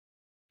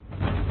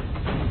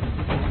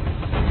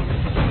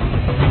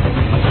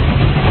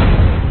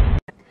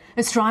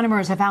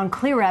Astronomers have found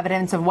clear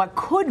evidence of what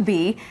could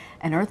be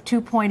an Earth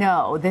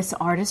 2.0. This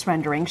artist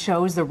rendering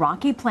shows the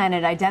rocky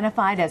planet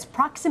identified as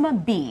Proxima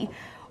b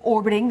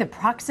orbiting the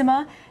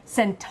Proxima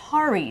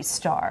Centauri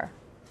star.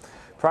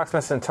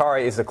 Proxima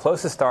Centauri is the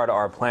closest star to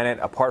our planet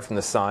apart from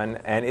the Sun,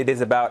 and it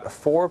is about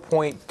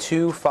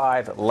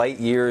 4.25 light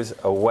years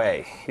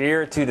away.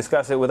 Here to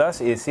discuss it with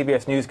us is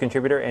CBS News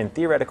contributor and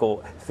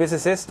theoretical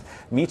physicist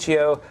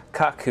Michio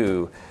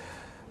Kaku.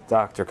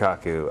 Dr.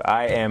 Kaku,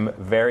 I am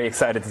very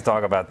excited to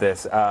talk about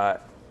this.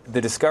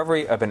 The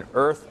discovery of an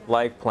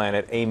Earth-like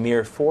planet a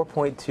mere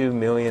 4.2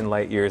 million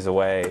light years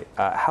away.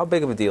 How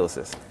big of a deal is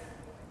this?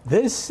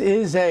 This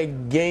is a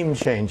game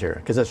changer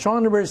because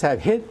astronomers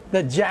have hit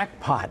the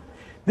jackpot.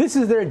 This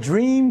is their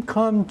dream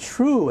come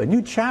true. A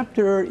new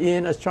chapter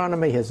in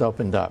astronomy has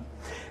opened up.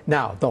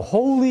 Now, the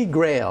holy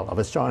grail of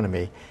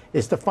astronomy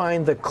is to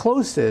find the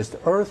closest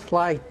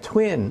Earth-like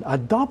twin, a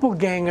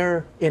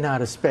doppelganger in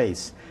outer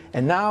space.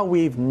 And now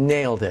we've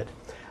nailed it.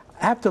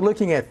 After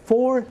looking at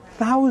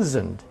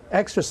 4,000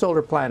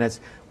 extrasolar planets,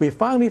 we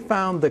finally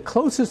found the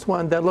closest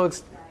one that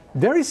looks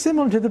very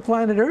similar to the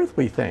planet Earth,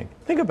 we think.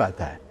 Think about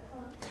that.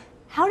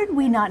 How did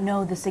we not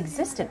know this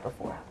existed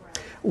before?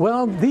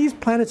 Well, these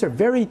planets are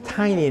very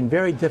tiny and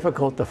very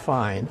difficult to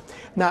find.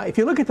 Now, if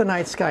you look at the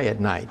night sky at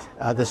night,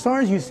 the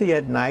stars you see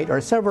at night are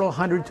several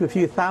hundred to a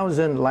few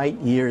thousand light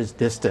years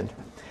distant.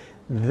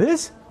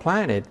 This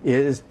planet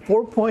is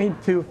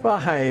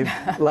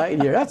 4.25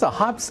 light years. That's a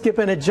hop, skip,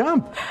 and a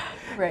jump.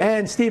 Right.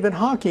 And Stephen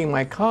Hawking,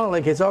 my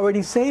colleague, has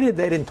already stated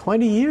that in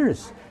 20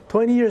 years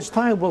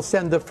time, we'll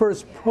send the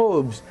first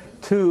probes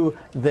to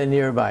the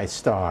nearby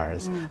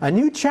stars. A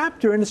new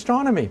chapter in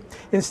astronomy.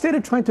 Instead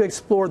of trying to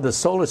explore the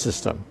solar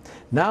system,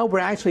 now we're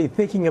actually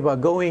thinking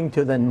about going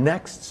to the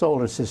next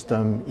solar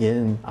system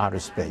in outer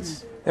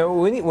space. Now,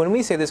 when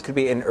we say this could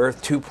be an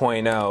Earth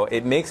 2.0,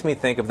 it makes me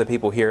think of the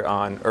people here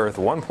on Earth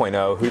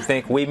 1.0 who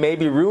think we may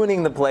be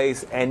ruining the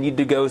place and need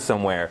to go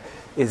somewhere.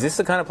 Is this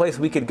the kind of place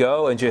we could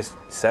go and just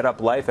set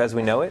up life as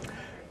we know it?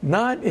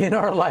 Not in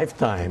our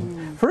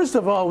lifetime. First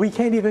of all, we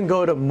can't even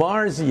go to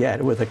Mars yet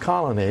with a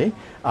colony.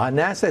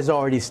 NASA has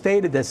already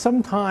stated that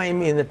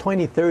sometime in the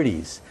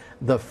 2030s,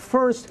 the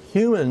first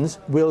humans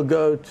will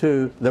go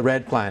to the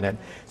red planet.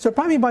 So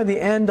probably by the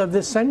end of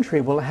this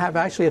century, we'll have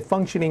actually a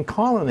functioning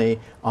colony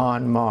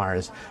on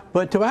Mars.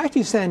 But to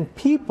actually send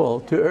people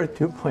to Earth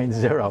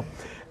 2.0,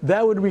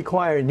 that would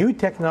require new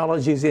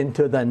technologies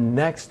into the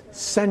next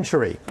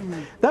century.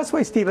 That's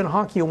why Stephen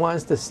Hawking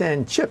wants to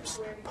send chips,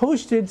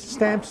 postage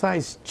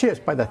stamp-sized chips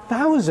by the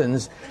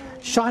thousands,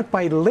 shot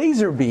by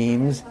laser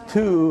beams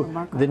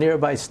to the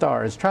nearby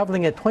stars,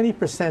 traveling at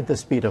 20% the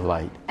speed of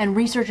light. And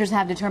researchers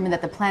have determined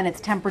that the planet's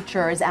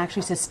temperature is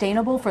actually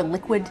sustainable for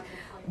liquid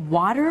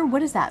water. What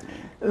does that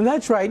mean?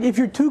 That's right. If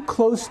you're too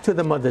close to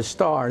the mother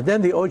star,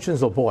 then the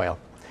oceans will boil.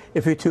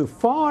 If you're too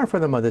far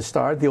from the mother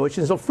star, the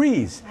oceans will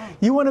freeze.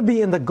 You want to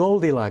be in the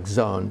Goldilocks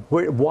zone,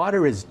 where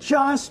water is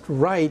just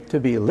right to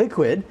be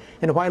liquid.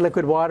 And why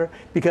liquid water?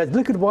 Because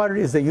liquid water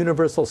is the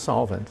universal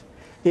solvent.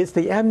 It's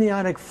the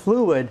amniotic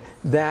fluid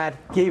that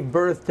gave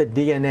birth to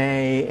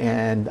DNA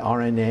and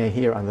RNA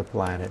here on the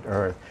planet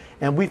Earth.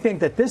 And we think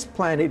that this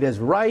planet is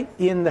right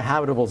in the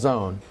habitable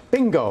zone.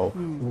 Bingo,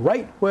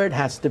 right where it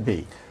has to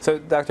be. So,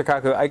 Dr.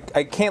 Kaku,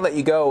 I can't let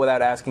you go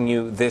without asking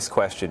you this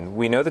question.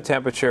 We know the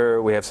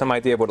temperature, we have some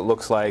idea of what it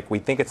looks like, we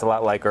think it's a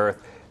lot like Earth.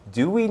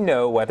 Do we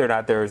know whether or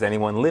not there is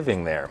anyone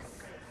living there?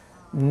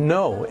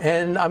 No,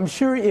 and I'm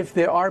sure if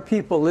there are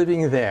people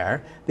living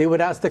there, they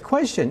would ask the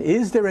question,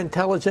 is there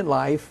intelligent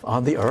life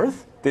on the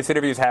Earth? This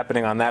interview is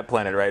happening on that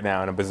planet right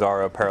now in a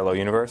bizarro parallel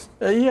universe?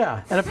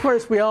 Yeah, and of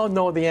course we all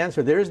know the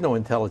answer. There is no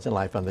intelligent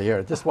life on the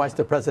Earth. Just watch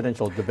the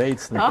presidential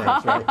debates and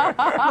things, right?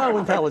 No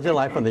intelligent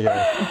life on the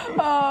Earth.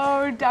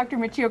 Oh, Dr.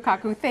 Michio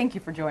Kaku, thank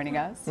you for joining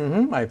us.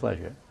 My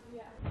pleasure.